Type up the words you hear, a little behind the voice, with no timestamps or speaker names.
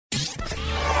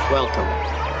Welcome.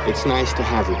 It's nice to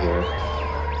have you here.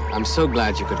 I'm so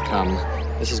glad you could come.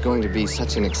 This is going to be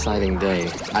such an exciting day.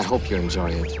 I hope you enjoy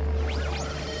it.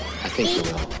 I think you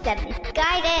will. The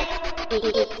misguided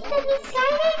idiot. The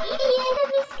misguided idiot.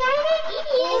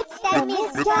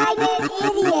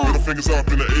 Middle fingers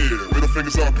up in the air. Middle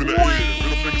fingers up in the air.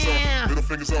 Middle fingers up. Middle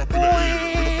fingers up in the air.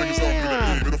 Middle fingers up in the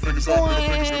air. Middle fingers up. Middle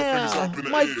fingers up in the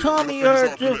air. My tummy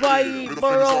hurts if I eat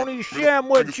bologna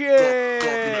sandwiches.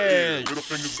 Middle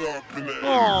fingers up in the air.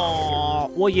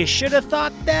 Oh, well, you should have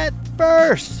thought that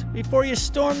first before you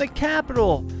stormed the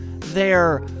Capitol.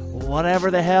 There,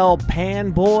 whatever the hell,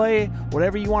 pan boy,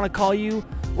 whatever you want to call you.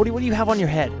 What do you have on your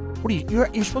head? What are you? You're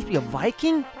supposed to be a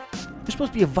Viking? You're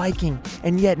supposed to be a Viking,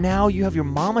 and yet now you have your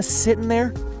mama sitting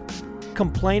there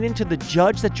complaining to the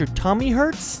judge that your tummy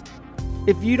hurts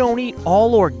if you don't eat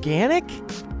all organic?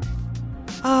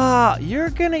 You're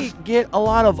gonna get a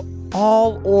lot of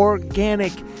all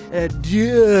organic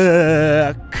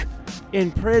dick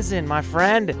in prison, my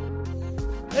friend.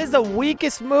 This is the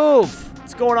weakest move.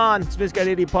 What's going on? It's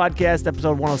Misguided Idiot Podcast,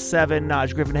 episode 107.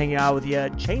 Naj Griffin hanging out with you.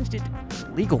 Changed it for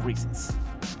legal reasons.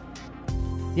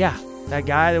 Yeah, that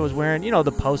guy that was wearing,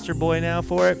 the poster boy now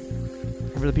for it.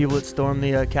 Remember the people that stormed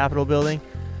the Capitol building?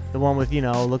 The one with,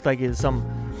 looked like it was some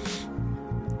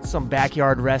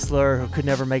backyard wrestler who could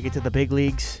never make it to the big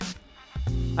leagues.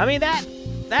 I mean, that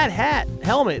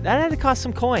helmet, that had to cost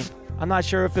some coin. I'm not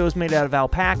sure if it was made out of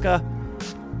alpaca,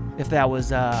 if that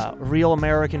was real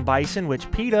American bison, which,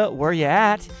 PETA, where you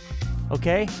at?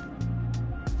 Okay?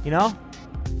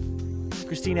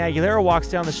 Christina Aguilera walks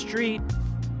down the street,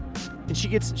 and she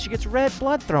gets red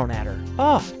blood thrown at her.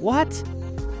 Oh, what?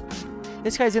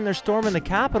 This guy's in there storming the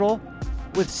Capitol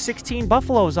with 16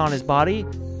 buffaloes on his body,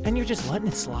 and you're just letting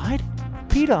it slide?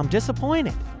 PETA, I'm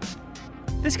disappointed.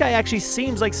 This guy actually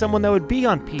seems like someone that would be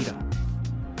on PETA.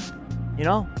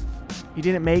 He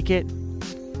didn't make it.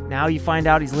 Now you find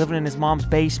out he's living in his mom's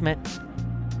basement.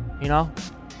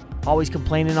 Always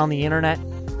complaining on the internet.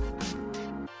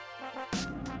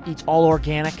 Eats all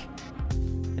organic.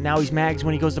 And now he's mad because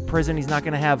when he goes to prison, he's not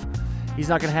gonna have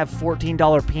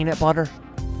 $14 peanut butter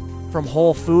from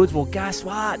Whole Foods. Well, guess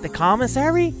what? The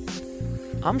commissary?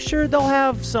 I'm sure they'll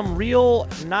have some real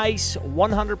nice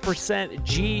 100%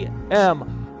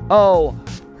 GMO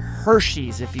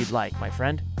Hershey's if you'd like, my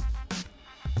friend.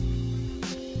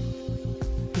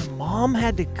 Your mom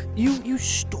had to... You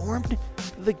stormed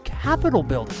the Capitol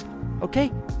building,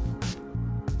 okay?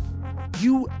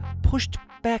 You pushed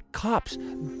back cops,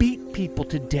 beat people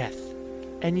to death,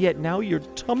 and yet now your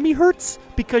tummy hurts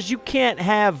because you can't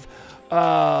have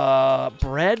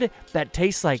bread that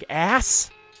tastes like ass?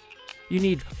 You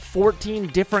need 14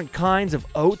 different kinds of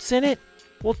oats in it?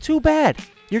 Well, too bad.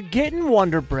 You're getting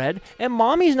Wonder Bread, and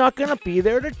Mommy's not going to be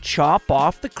there to chop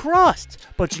off the crust.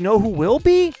 But you know who will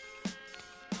be?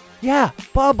 Yeah,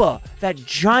 Bubba, that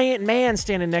giant man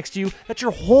standing next to you that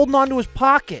you're holding onto his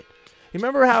pocket. You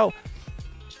remember how...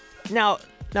 Now,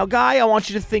 Guy, I want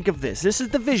you to think of this. This is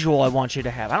the visual I want you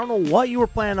to have. I don't know what you were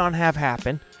planning on have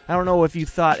happen. I don't know if you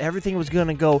thought everything was going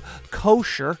to go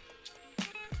kosher.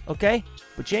 Okay?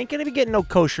 But you ain't going to be getting no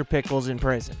kosher pickles in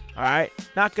prison. All right?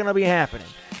 Not going to be happening.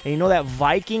 And you know that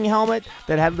Viking helmet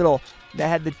that had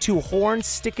the two horns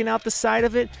sticking out the side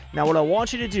of it? Now what I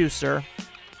want you to do, sir,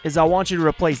 is I want you to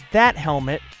replace that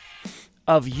helmet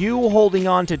of you holding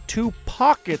on to two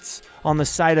pockets on the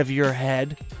side of your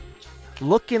head,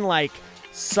 looking like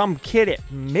some kid at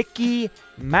Mickey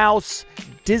Mouse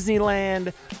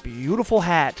Disneyland, beautiful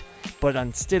hat, but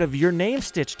instead of your name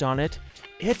stitched on it,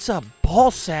 it's a ball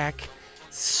sack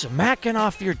smacking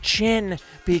off your chin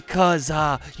because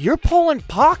you're pulling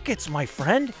pockets, my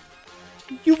friend.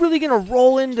 You really gonna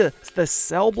roll into the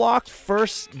cell block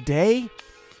first day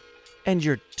and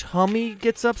your tummy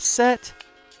gets upset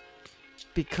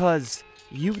because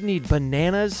you need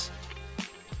bananas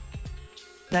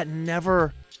that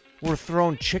never were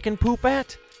thrown chicken poop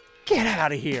at? Get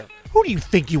out of here. Who do you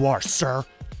think you are, sir?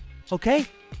 Okay?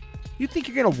 You think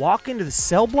you're gonna walk into the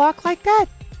cell block like that?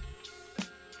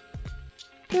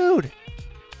 Dude,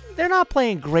 they're not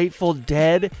playing Grateful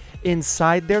Dead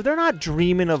inside there. They're not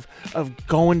dreaming of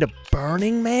going to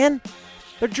Burning Man.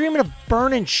 They're dreaming of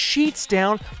burning sheets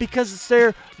down because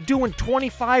they're doing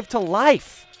 25 to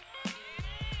life.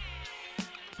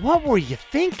 What were you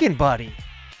thinking, buddy?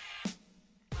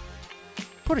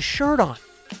 Put a shirt on.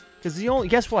 Because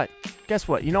guess what?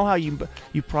 You know how you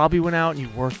probably went out and you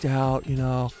worked out,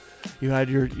 you had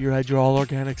your all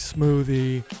organic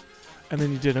smoothie, and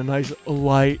then you did a nice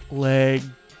light leg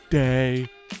day.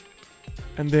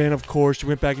 And then, of course, you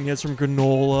went back and you had some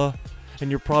granola.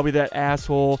 and you're probably that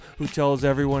asshole who tells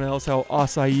everyone else how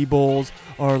acai bowls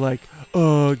are like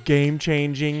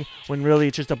game-changing, when really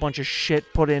it's just a bunch of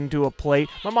shit put into a plate.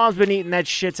 My mom's been eating that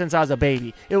shit since I was a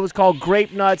baby. It was called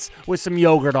grape nuts with some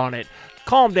yogurt on it.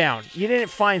 Calm down. You didn't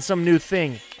find some new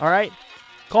thing, all right?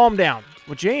 Calm down.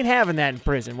 But you ain't having that in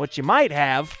prison. What you might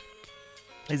have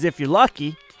is, if you're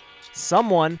lucky,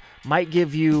 someone might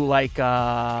give you, like,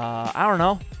 I don't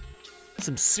know,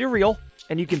 some cereal,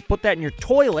 and you can put that in your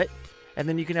toilet, and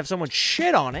then you can have someone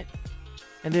shit on it,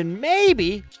 and then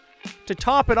maybe, to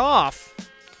top it off,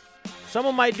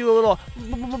 someone might do a little,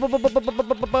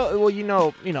 well, you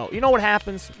know what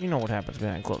happens? You know what happens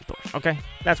behind closed doors, okay?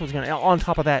 That's what's going to, on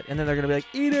top of that, and then they're going to be like,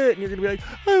 eat it, and you're going to be like,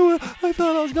 I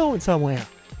thought I was going somewhere.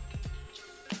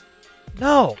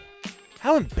 No.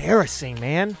 How embarrassing,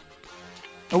 man.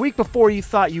 A week before, you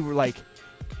thought you were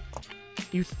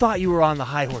on the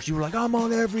high horse. You were like, I'm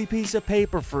on every piece of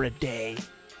paper for a day.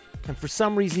 And for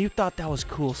some reason, you thought that was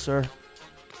cool, sir.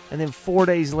 And then 4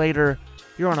 days later,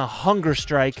 you're on a hunger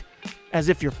strike as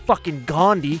if you're fucking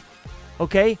Gandhi,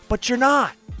 okay? But you're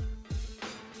not.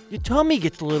 Your tummy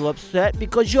gets a little upset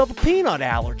because you have a peanut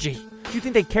allergy. Do you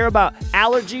think they care about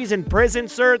allergies in prison,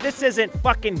 sir? This isn't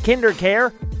fucking kinder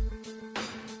care.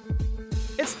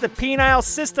 It's the penile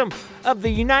system of the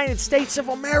United States of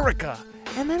America.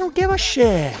 And they don't give a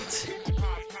shit.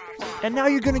 And now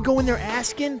you're going to go in there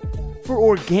asking for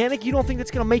organic? You don't think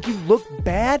that's going to make you look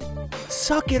bad?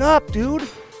 Suck it up, dude.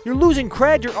 You're losing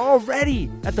cred. You're already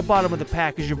at the bottom of the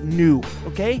pack because you're new,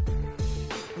 okay?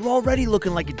 You're already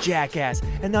looking like a jackass.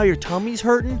 And now your tummy's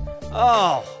hurting?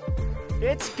 Oh,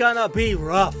 it's going to be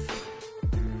rough.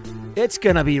 It's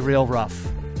going to be real rough.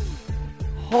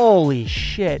 Holy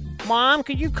shit. Mom,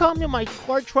 could you come to my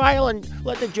court trial and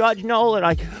let the judge know that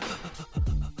I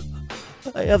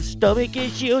have stomach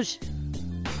issues?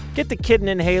 Get the kid an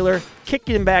inhaler, kick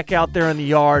him back out there in the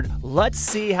yard. Let's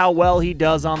see how well he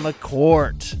does on the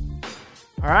court.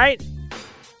 All right?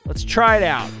 Let's try it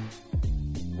out.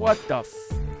 What the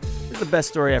This is the best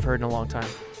story I've heard in a long time.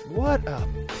 What a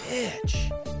bitch.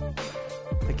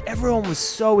 Like, everyone was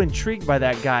so intrigued by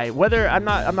that guy. Whether, I'm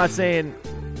not saying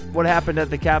what happened at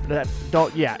the Capitol,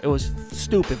 it was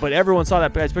stupid, but everyone saw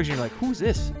that guy's picture and you're like, who's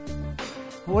this?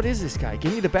 What is this guy?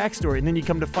 Give me the backstory. And then you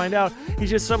come to find out he's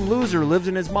just some loser who lives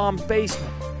in his mom's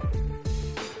basement.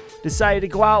 Decided to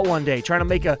go out one day,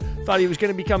 thought he was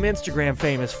going to become Instagram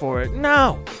famous for it.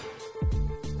 No.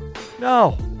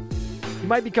 You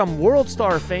might become world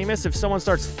star famous if someone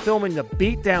starts filming the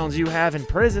beatdowns you have in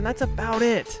prison. That's about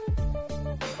it.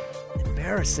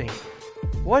 Embarrassing.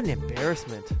 What an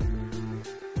embarrassment.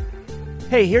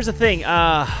 Hey, here's the thing.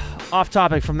 Off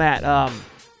topic from that.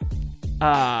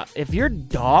 If your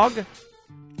dog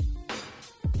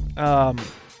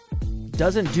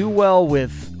doesn't do well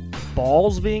with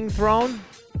balls being thrown,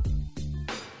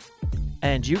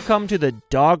 and you come to the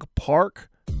dog park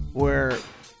where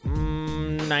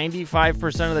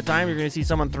 95% of the time you're going to see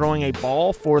someone throwing a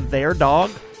ball for their dog,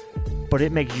 but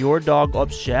it makes your dog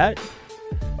upset,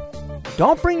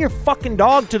 don't bring your fucking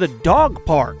dog to the dog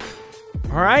park.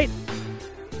 All right?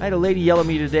 I had a lady yell at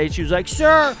me today. She was like,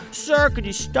 Sir, could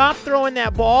you stop throwing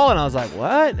that ball? And I was like,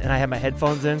 what? And I had my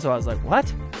headphones in, so I was like,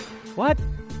 what?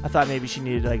 I thought maybe she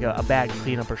needed like a bag to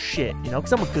clean up her shit,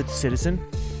 because I'm a good citizen.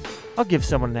 I'll give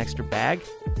someone an extra bag.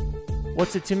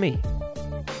 What's it to me?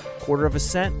 1/4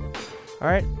 cent? All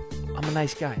right? I'm a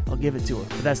nice guy. I'll give it to her.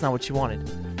 But that's not what she wanted.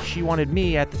 She wanted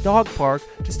me at the dog park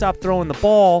to stop throwing the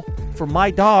ball for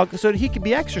my dog so that he could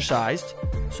be exercised,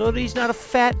 so that he's not a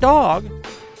fat dog.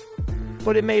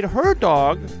 But it made her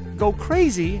dog go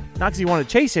crazy. Not because he wanted to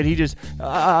chase it. He just, he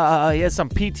has some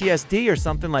PTSD or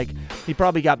something. Like, he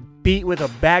probably got beat with a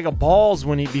bag of balls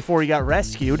before he got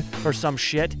rescued or some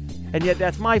shit. And yet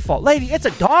that's my fault. Lady, it's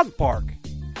a dog park.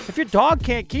 If your dog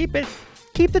can't keep it,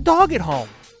 keep the dog at home.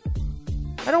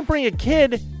 I don't bring a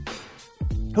kid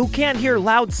who can't hear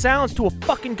loud sounds to a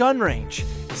fucking gun range.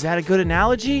 Is that a good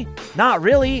analogy? Not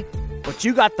really. But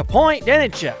you got the point,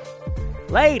 didn't you?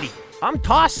 Lady, I'm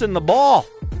tossing the ball.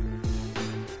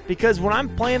 Because when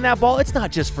I'm playing that ball, it's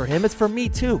not just for him, it's for me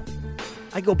too.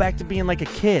 I go back to being like a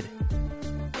kid.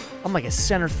 I'm like a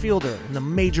center fielder in the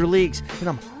major leagues, and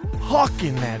I'm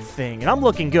hawking that thing, and I'm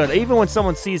looking good. Even when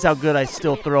someone sees how good I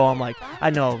still throw, I'm like,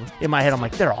 I know, in my head, I'm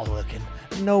like, they're all looking.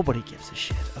 Nobody gives a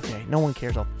shit, okay? No one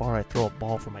cares how far I throw a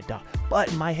ball for my dog.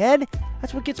 But in my head,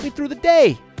 that's what gets me through the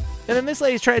day. And then this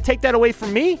lady's trying to take that away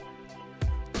from me?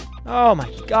 Oh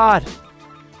my God.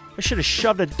 I should have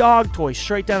shoved a dog toy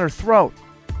straight down her throat.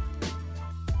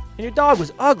 And your dog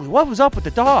was ugly. What was up with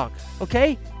the dog?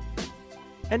 Okay?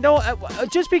 And don't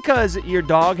just because your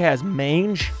dog has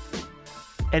mange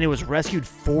and it was rescued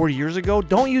 4 years ago,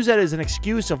 don't use that as an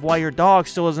excuse of why your dog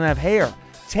still doesn't have hair.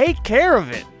 Take care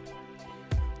of it.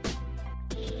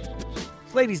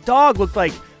 This lady's dog looked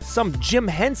like some Jim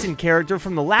Henson character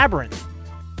from The Labyrinth.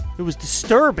 It was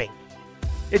disturbing.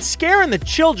 It's scaring the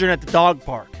children at the dog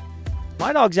park.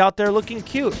 My dog's out there looking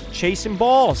cute, chasing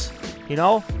balls,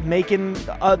 making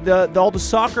all the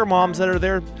soccer moms that are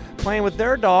there playing with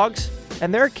their dogs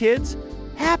and their kids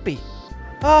happy.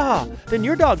 Then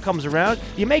your dog comes around,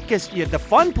 the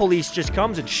fun police just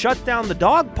comes and shut down the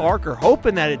dog park, or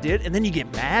hoping that it did, and then you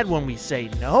get mad when we say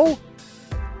no?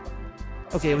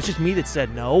 Okay, it was just me that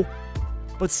said no,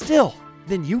 but still,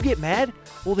 then you get mad?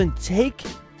 Well, then take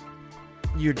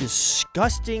your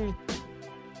disgusting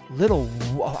little,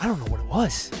 I don't know what it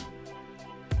was.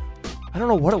 I don't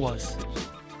know what it was.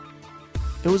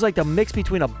 It was like the mix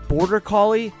between a border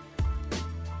collie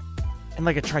and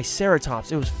like a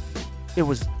triceratops. It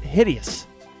was hideous.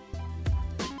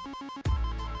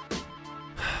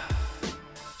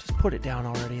 Just put it down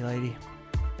already, lady.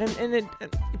 And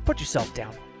put yourself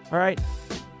down, all right?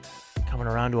 Coming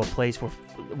around to a place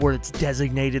where it's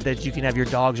designated that you can have your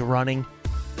dogs running.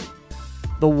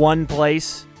 The one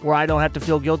place where I don't have to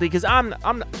feel guilty, because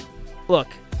look,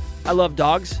 I love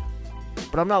dogs,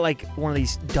 but I'm not like one of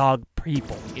these dog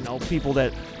people, people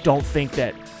that don't think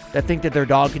that think that their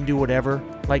dog can do whatever,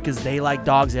 like, because they like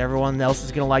dogs, everyone else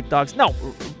is going to like dogs. No,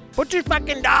 put your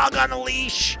fucking dog on a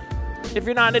leash. If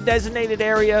you're not in a designated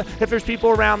area, if there's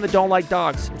people around that don't like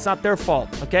dogs, it's not their fault,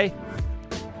 okay?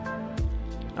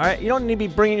 All right, you don't need to be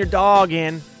bringing your dog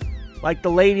in like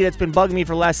the lady that's been bugging me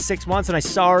for the last 6 months, and I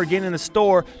saw her again in the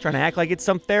store trying to act like it's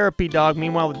some therapy dog.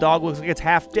 Meanwhile, the dog looks like it's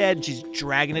half dead, and she's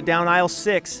dragging it down aisle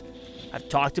 6. I've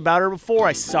talked about her before.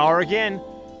 I saw her again.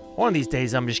 One of these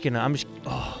days, I'm gonna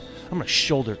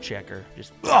shoulder check her.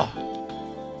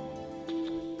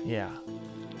 Yeah.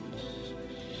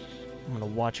 I'm gonna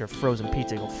watch her frozen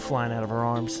pizza go flying out of her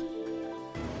arms.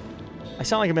 I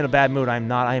sound like I'm in a bad mood. I'm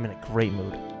not. I am in a great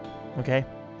mood. Okay?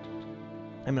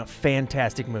 I'm in a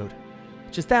fantastic mood.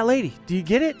 Just that lady. Do you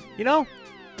get it?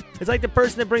 It's like the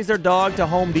person that brings their dog to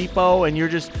Home Depot and you're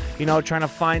just, trying to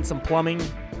find some plumbing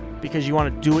because you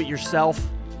want to do it yourself.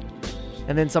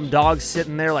 And then some dog's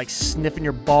sitting there like sniffing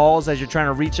your balls as you're trying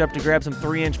to reach up to grab some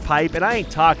 3-inch pipe. And I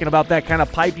ain't talking about that kind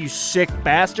of pipe, you sick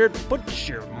bastard. Put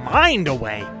your mind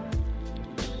away.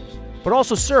 But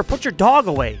also, sir, put your dog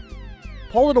away.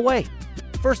 Pull it away.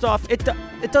 First off, it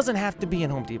doesn't have to be in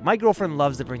Home Depot. My girlfriend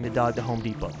loves to bring the dog to Home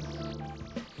Depot.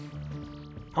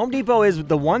 Home Depot is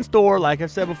the one store, like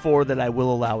I've said before, that I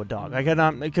will allow a dog.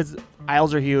 Because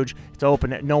aisles are huge. It's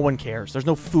open. No one cares. There's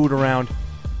no food around.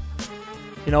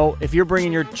 If you're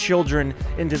bringing your children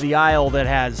into the aisle that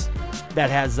has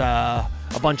a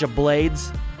bunch of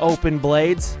blades, open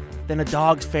blades, then a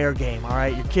dog's fair game, all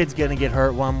right? Your kid's going to get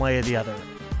hurt one way or the other.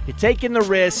 You're taking the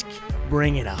risk,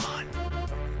 bring it on,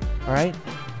 all right?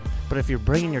 But if you're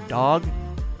bringing your dog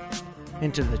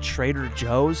into the Trader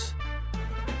Joe's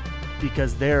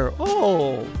because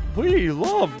we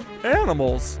love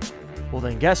animals, well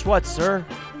then guess what, sir?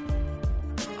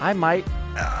 I might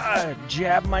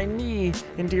jab my knee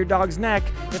into your dog's neck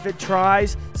if it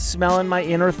tries smelling my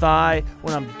inner thigh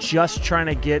when I'm just trying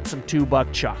to get some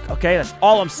 $2 chuck. Okay, that's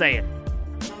all I'm saying.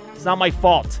 It's not my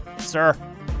fault, sir.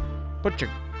 Put your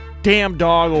damn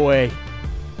dog away.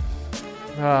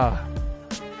 You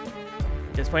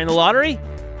guys playing the lottery?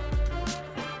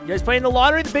 You guys playing the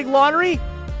lottery? The big lottery?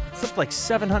 It's up like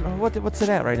 700. What's it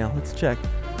at right now? Let's check.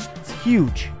 It's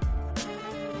huge.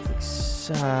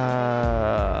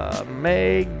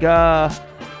 Mega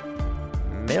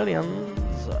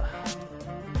Millions.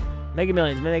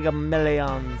 Mega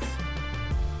Millions.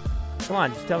 Come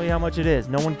on, just tell me how much it is.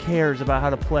 No one cares about how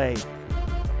to play.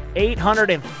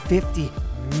 $850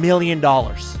 million.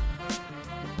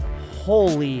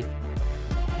 Holy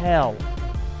hell.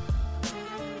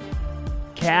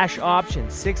 Cash option,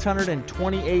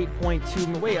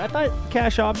 628.2. Wait, I thought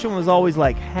cash option was always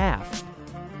like half.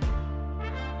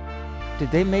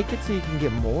 Did they make it so you can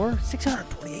get more?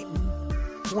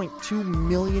 $628.2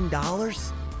 million?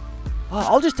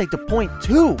 I'll just take the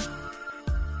 0.2.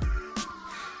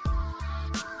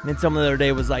 And then someone the other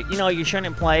day was like, you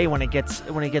shouldn't play when it gets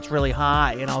really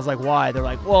high. And I was like, why? They're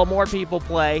like, well, more people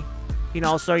play,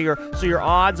 so your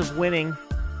odds of winning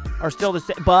are still the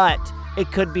same, but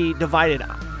it could be divided.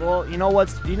 Well, you know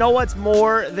what's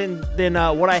more than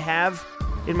what I have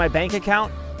in my bank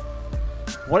account?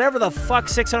 Whatever the fuck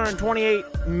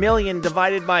 628 million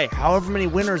divided by however many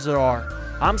winners there are.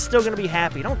 I'm still going to be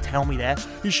happy. Don't tell me that.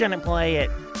 You shouldn't play it.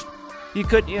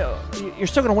 You're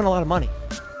still going to win a lot of money.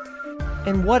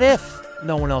 And what if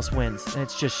no one else wins and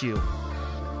it's just you?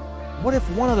 What if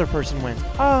one other person wins?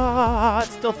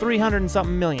 It's still 300 and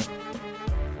something million.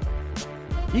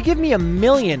 You give me $1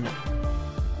 million,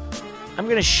 I'm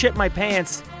going to shit my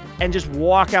pants and just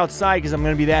walk outside because I'm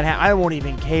going to be that happy. I won't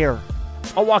even care.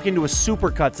 I'll walk into a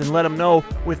Supercuts and let them know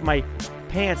with my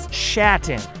pants shat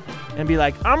in and be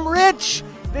like, I'm rich.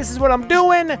 This is what I'm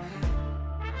doing.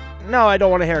 No, I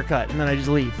don't want a haircut. And then I just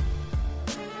leave.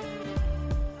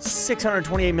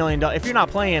 $628 million. If you're not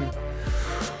playing,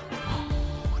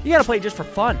 you got to play just for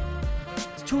fun.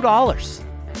 It's $2.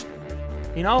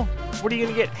 You know? What are you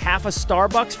going to get? Half a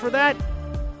Starbucks for that?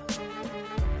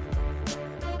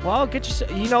 Well, if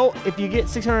you get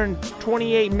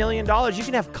 $628 million, you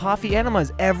can have coffee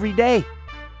enemas every day.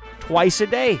 Twice a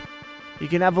day. You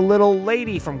can have a little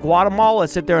lady from Guatemala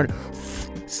sit there and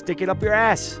stick it up your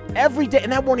ass every day.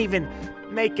 And that won't even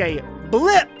make a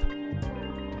blip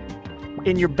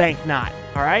in your bank knot.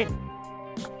 All right?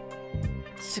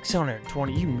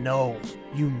 620. You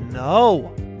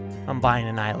know I'm buying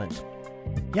an island.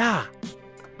 Yeah.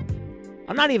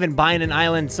 I'm not even buying an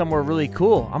island somewhere really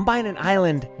cool. I'm buying an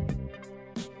island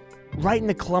right in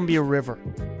the Columbia River.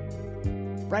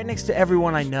 Right next to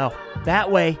everyone I know. That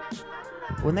way,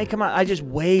 when they come out, I just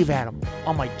wave at them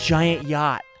on my giant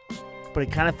yacht. But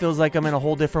it kind of feels like I'm in a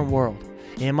whole different world.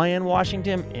 Am I in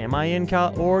Washington? Am I in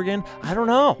Oregon? I don't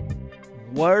know.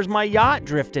 Where's my yacht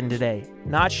drifting today?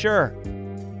 Not sure.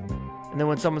 And then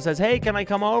when someone says, hey, can I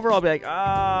come over? I'll be like,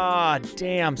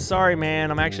 damn, sorry, man.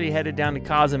 I'm actually headed down to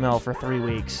Cozumel for 3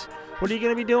 weeks. What are you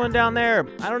going to be doing down there?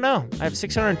 I don't know. I have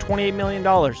 $628 million.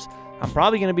 I'm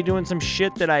probably going to be doing some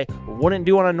shit that I wouldn't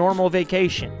do on a normal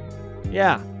vacation.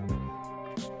 Yeah.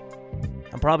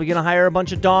 I'm probably going to hire a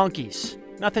bunch of donkeys.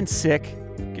 Nothing sick.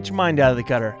 Get your mind out of the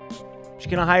gutter. I'm just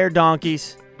going to hire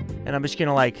donkeys, and I'm just going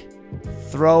to,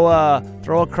 throw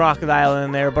a crocodile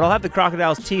in there, but I'll have the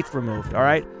crocodile's teeth removed, all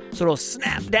right? So it'll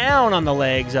snap down on the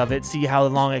legs of it, see how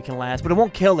long it can last, but it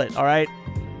won't kill it, all right?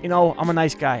 You know, I'm a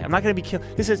nice guy. I'm not going to be killed.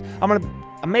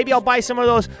 Maybe I'll buy some of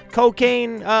those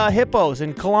cocaine hippos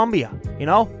in Colombia, you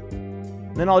know?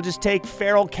 Then I'll just take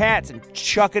feral cats and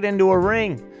chuck it into a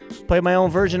ring. Play my own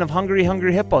version of Hungry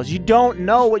Hungry Hippos. You don't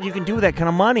know what you can do with that kind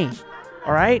of money,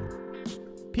 all right?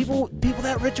 People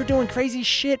that rich are doing crazy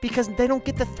shit because they don't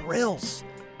get the thrills.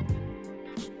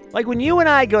 Like when you and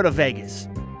I go to Vegas,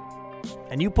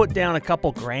 and you put down a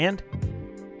couple grand,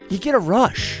 you get a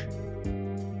rush.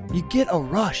 You get a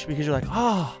rush because you're like,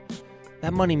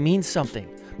 that money means something.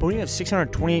 But when you have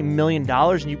 $628 million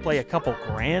and you play a couple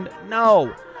grand,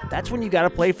 no. That's when you got to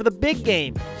play for the big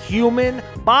game. Human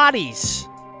bodies.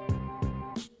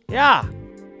 Yeah.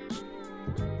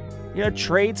 You got to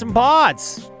trade some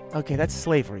pods. Okay, that's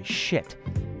slavery. Shit.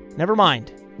 Never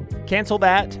mind. Cancel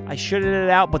that. I shitted it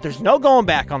out, but there's no going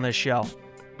back on this show.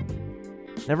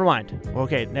 Never mind.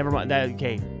 Okay, never mind.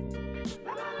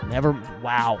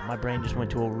 Wow, my brain just went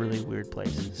to a really weird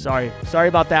place. Sorry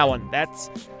about that one.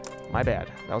 That's my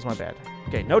bad. That was my bad.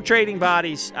 Okay, no trading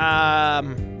bodies. That's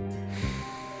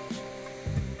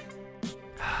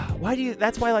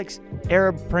why like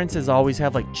Arab princes always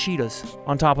have like cheetahs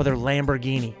on top of their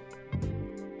Lamborghini.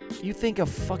 You think a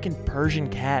fucking Persian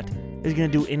cat is gonna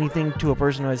do anything to a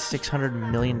person who has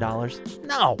 $600 million?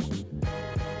 No.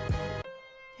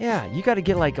 Yeah, you gotta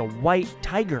get like a white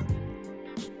tiger.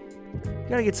 You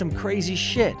gotta get some crazy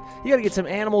shit. You gotta get some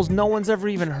animals no one's ever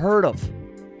even heard of.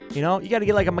 You know, you gotta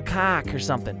get like a macaque or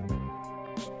something.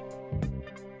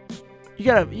 You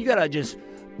gotta just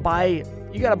buy.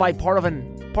 You gotta buy part of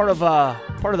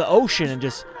the ocean and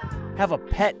just have a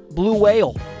pet blue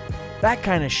whale. That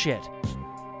kind of shit.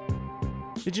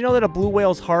 Did you know that a blue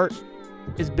whale's heart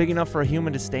is big enough for a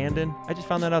human to stand in? I just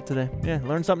found that out today. Yeah,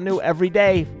 learn something new every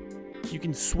day. You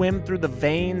can swim through the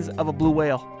veins of a blue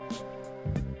whale.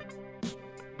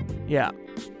 Yeah.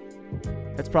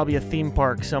 That's probably a theme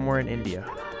park somewhere in India.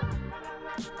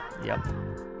 Yep.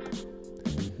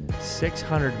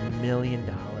 $600 million.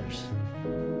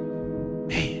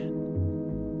 Man.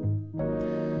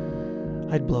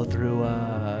 I'd blow through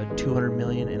 $200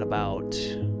 million in about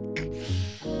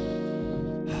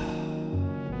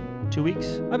 2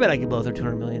 weeks. I bet I could blow through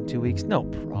 $200 million in 2 weeks. No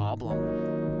problem.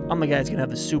 I'm the guy that's going to have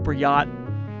the super yacht.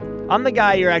 I'm the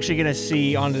guy you're actually going to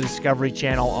see on the Discovery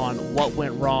Channel on what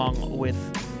went wrong with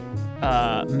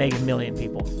Mega Million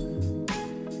people.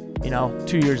 You know,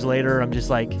 2 years later, I'm just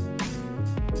like,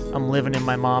 I'm living in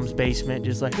my mom's basement,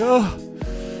 just like,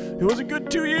 it was a good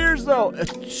 2 years, though.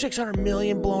 $600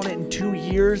 million blown it in 2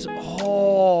 years.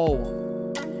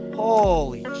 Oh,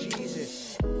 holy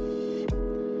Jesus.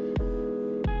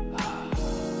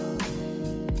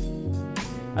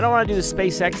 I don't want to do the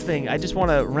SpaceX thing. I just want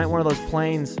to rent one of those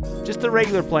planes, just the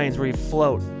regular planes where you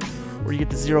float where you get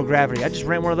the zero gravity. I just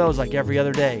rent one of those like every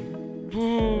other day.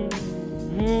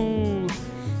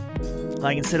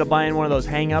 Like instead of buying one of those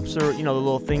hang-ups or, the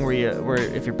little thing where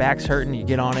if your back's hurting, you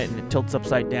get on it and it tilts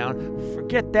upside down.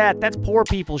 Forget that. That's poor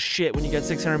people's shit when you got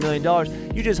 $600 million.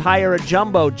 You just hire a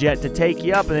jumbo jet to take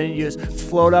you up and then you just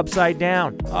float upside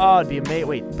down. Oh, it'd be amazing.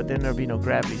 Wait, but then there'd be no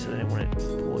gravity, so then it wouldn't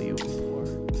pull you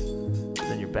forward.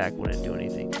 Then your back wouldn't do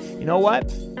anything. You know what?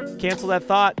 Cancel that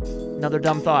thought. Another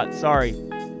dumb thought. Sorry.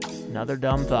 Another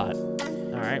dumb thought.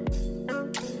 All right.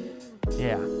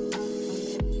 Yeah.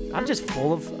 I'm just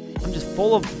full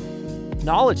of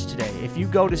knowledge today. If you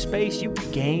go to space, you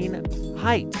gain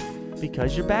height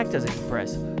because your back doesn't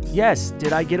compress. Yes,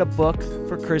 did I get a book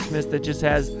for Christmas that just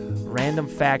has random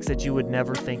facts that you would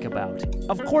never think about?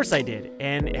 Of course I did.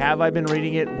 And have I been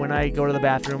reading it when I go to the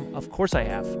bathroom? Of course I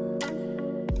have.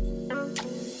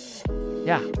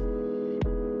 Yeah.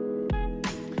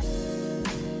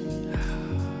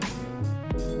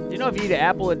 If you eat an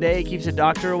apple a day, it keeps the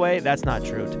doctor away. That's not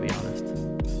true, to be honest.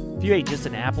 If you ate just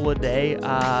an apple a day,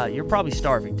 you're probably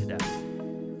starving to death.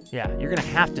 Yeah, you're going to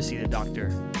have to see the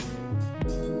doctor.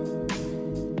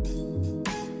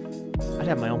 I'd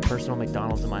have my own personal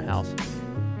McDonald's in my house.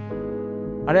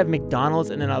 I'd have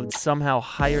McDonald's, and then I would somehow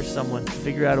hire someone to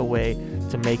figure out a way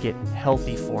to make it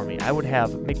healthy for me. I would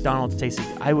have McDonald's tasting.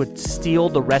 I would steal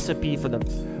the recipe for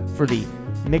the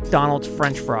McDonald's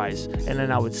French Fries, and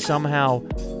then I would somehow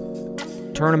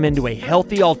turn them into a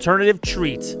healthy alternative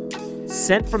treat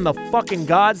sent from the fucking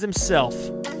gods himself.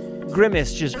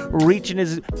 Grimace just reaching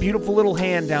his beautiful little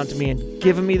hand down to me and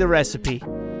giving me the recipe.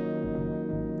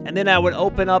 And then I would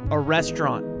open up a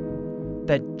restaurant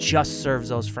that just serves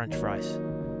those French fries.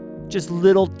 Just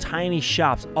little tiny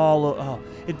shops all over.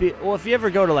 If you ever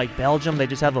go to like Belgium, they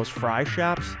just have those fry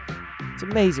shops. It's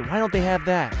amazing. Why don't they have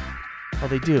that? Well,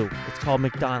 they do. It's called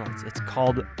McDonald's. It's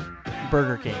called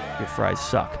Burger King. Your fries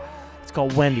suck. It's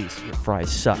called Wendy's. Your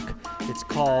fries suck. It's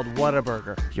called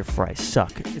Whataburger. Your fries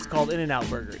suck. It's called In-N-Out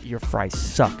Burger. Your fries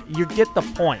suck. You get the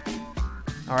point.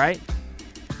 All right?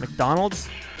 McDonald's,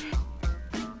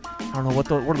 I don't know what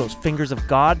are those fingers of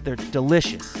God? They're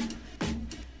delicious.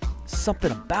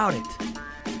 Something about it.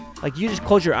 Like you just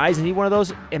close your eyes and eat one of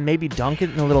those and maybe dunk it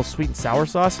in a little sweet and sour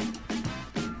sauce.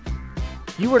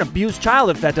 You were an abused child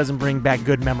if that doesn't bring back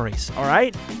good memories, all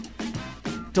right?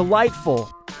 Delightful.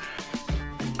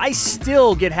 I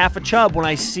still get half a chub when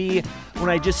I just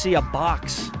see a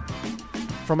box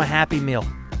from a Happy Meal.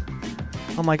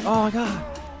 I'm like, oh my God.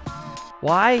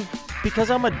 Why? Because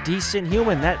I'm a decent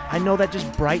human. I know that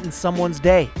just brightens someone's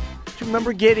day. Do you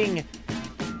remember getting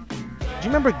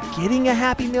a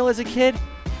Happy Meal as a kid?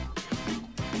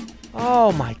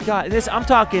 Oh my God. I'm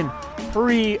talking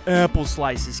pre-apple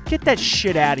slices. Get that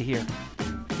shit out of here.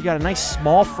 You got a nice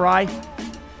small fry.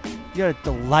 You got a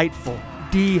delightful,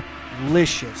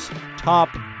 delicious,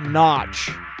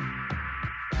 top-notch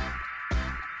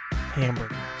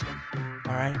hamburger.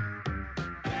 All right?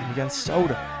 And you got a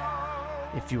soda.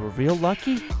 If you were real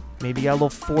lucky, maybe you got a little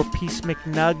 4-piece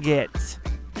McNugget.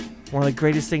 One of the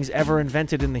greatest things ever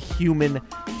invented in the human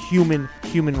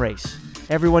race.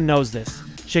 Everyone knows this.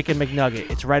 Chicken McNugget.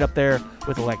 It's right up there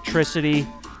with electricity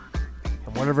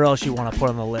and whatever else you want to put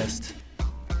on the list.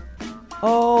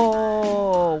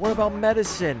 Oh, what about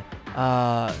medicine?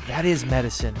 That is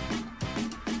medicine.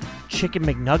 Chicken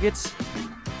McNuggets?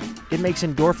 It makes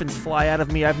endorphins fly out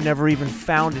of me I've never even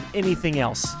found in anything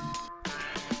else.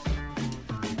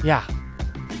 Yeah.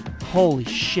 Holy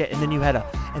shit. And then you had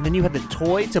the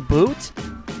toy to boot?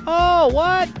 Oh,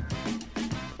 what?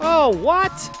 Oh,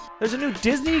 what? There's a new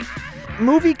Disney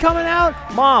movie coming out?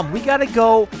 Mom, we gotta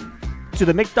go to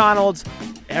the McDonald's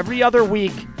every other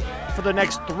week for the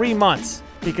next 3 months.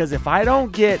 Because if I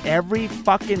don't get every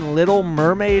fucking Little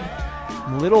Mermaid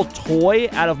little toy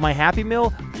out of my Happy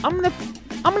Meal, I'm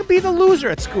gonna be the loser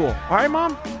at school. All right,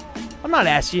 Mom? I'm not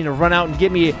asking you to run out and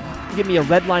give me a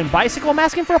red line bicycle. I'm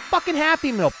asking for a fucking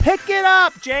Happy Meal. Pick it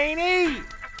up, Janie.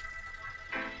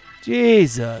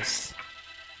 Jesus.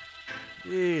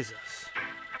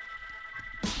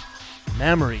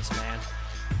 Memories, man.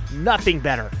 Nothing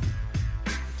better.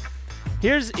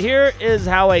 Here is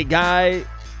how a guy,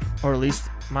 or at least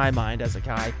my mind as a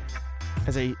guy,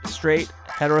 as a straight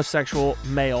heterosexual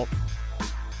male,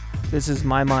 this is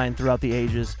my mind throughout the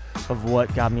ages of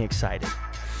what got me excited.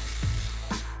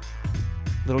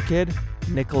 Little kid,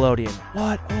 Nickelodeon.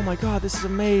 What? Oh my God, this is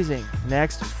amazing.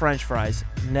 Next, French fries.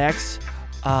 Next,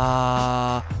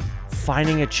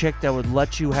 finding a chick that would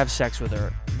let you have sex with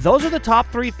her. Those are the top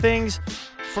 3 things.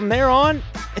 From there on,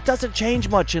 it doesn't change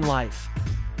much in life.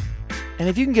 And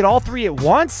if you can get all 3 at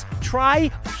once, try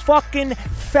fucking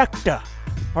fecta.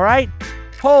 All right?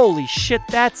 Holy shit,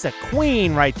 that's a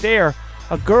queen right there.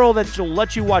 A girl that will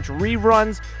let you watch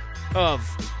reruns of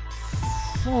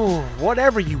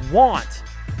whatever you want.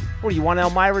 What do you want,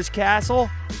 Elmira's Castle?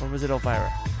 Or was it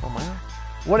Elvira? Elmira?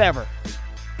 Whatever.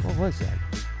 What was that?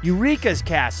 Eureka's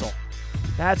Castle.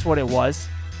 That's what it was.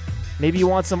 Maybe you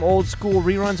want some old school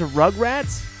reruns of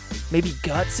Rugrats? Maybe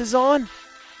Guts is on?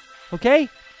 Okay?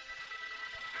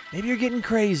 Maybe you're getting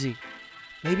crazy.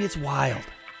 Maybe it's wild.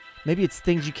 Maybe it's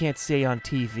things you can't say on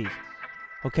TV.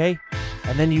 Okay?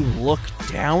 And then you look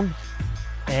down,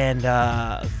 and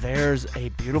there's a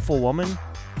beautiful woman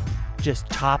just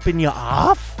topping you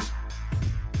off.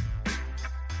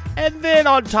 And then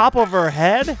on top of her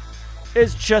head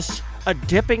is just a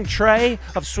dipping tray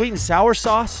of sweet and sour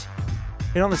sauce.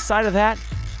 And on the side of that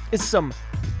is some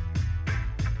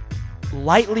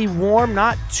lightly warm,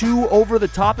 not too over the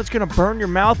top, it's going to burn your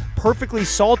mouth, perfectly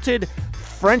salted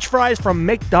French fries from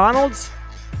McDonald's.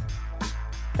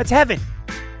 That's heaven.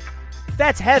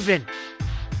 That's heaven.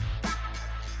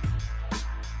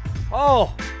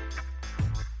 Oh.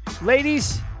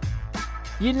 Ladies,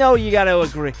 you know you got to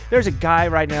agree. There's a guy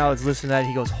right now that's listening to that.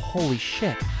 He goes, holy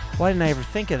shit. Why didn't I ever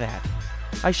think of that?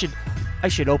 I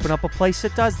should open up a place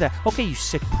that does that. Okay, you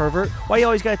sick pervert. Why you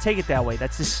always got to take it that way?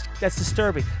 That's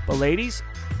disturbing. But ladies,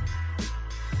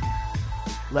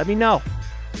 let me know.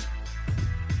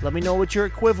 Let me know what your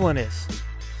equivalent is.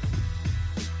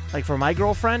 Like for my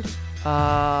girlfriend,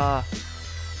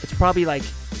 it's probably like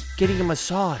getting a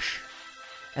massage.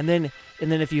 And then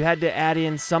if you had to add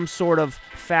in some sort of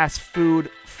fast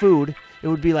food, it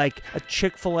would be like a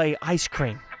Chick-fil-A ice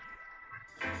cream.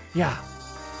 Yeah.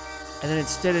 And then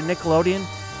instead of Nickelodeon,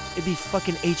 it'd be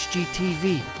fucking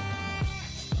HGTV.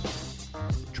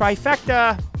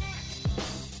 Trifecta.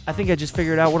 I think I just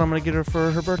figured out what I'm going to get her for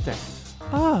her birthday.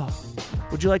 Oh.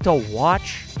 Would you like to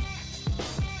watch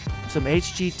some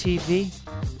HGTV?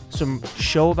 Some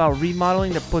show about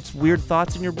remodeling that puts weird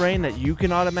thoughts in your brain that you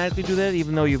can automatically do that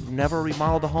even though you've never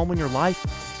remodeled a home in your life?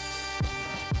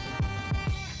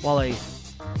 While a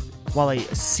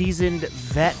seasoned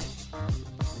vet,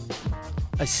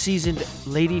 a seasoned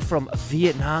lady from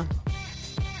Vietnam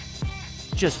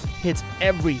just hits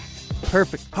every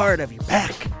perfect part of your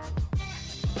back.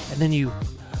 And then you,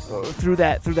 through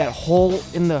that hole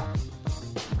in the,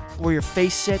 where your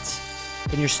face sits,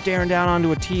 and you're staring down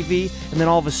onto a TV, and then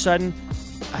all of a sudden,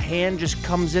 a hand just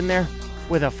comes in there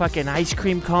with a fucking ice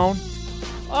cream cone.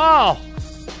 Oh!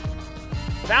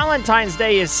 Valentine's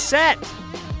Day is set!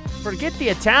 Forget the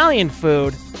Italian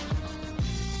food.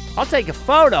 I'll take a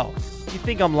photo. You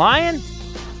think I'm lying?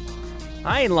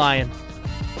 I ain't lying.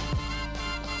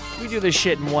 We do this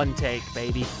shit in one take,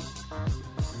 baby.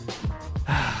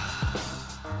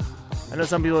 I know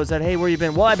some people have said, hey, where you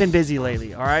been? Well, I've been busy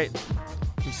lately, all right?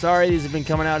 I'm sorry these have been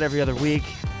coming out every other week.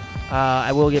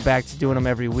 I will get back to doing them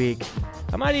every week.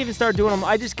 I might even start doing them.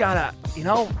 I just gotta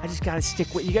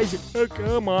stick with you guys. Oh,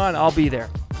 come on. I'll be there.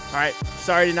 All right.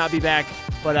 Sorry to not be back,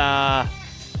 but I'll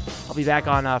be back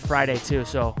on Friday too,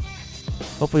 so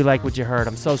hopefully you like what you heard.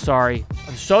 I'm so sorry.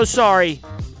 I'm so sorry.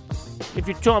 If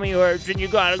your tummy hurts and you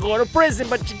gotta go to prison,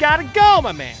 but you gotta go,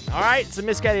 my man. All right? It's the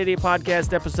Misguided Idiot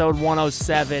Podcast, episode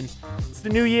 107. It's the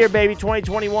new year, baby,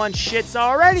 2021. Shit's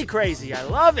already crazy. I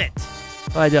love it.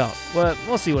 Well, I don't. Well,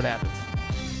 we'll see what happens.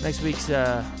 Next week's,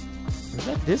 is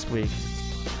that this week?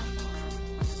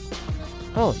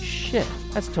 Holy shit.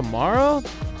 That's tomorrow?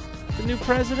 The new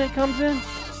president comes in?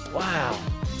 Wow.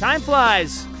 Time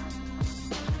flies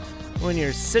when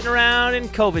you're sitting around in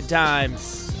COVID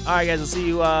times. All right, guys, I'll see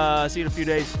you in a few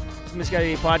days. It's the Misguided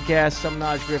Idiot Podcast. I'm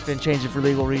Naj Griffin. Change it for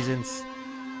legal reasons.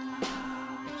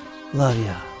 Love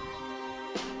ya.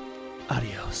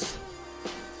 Adios.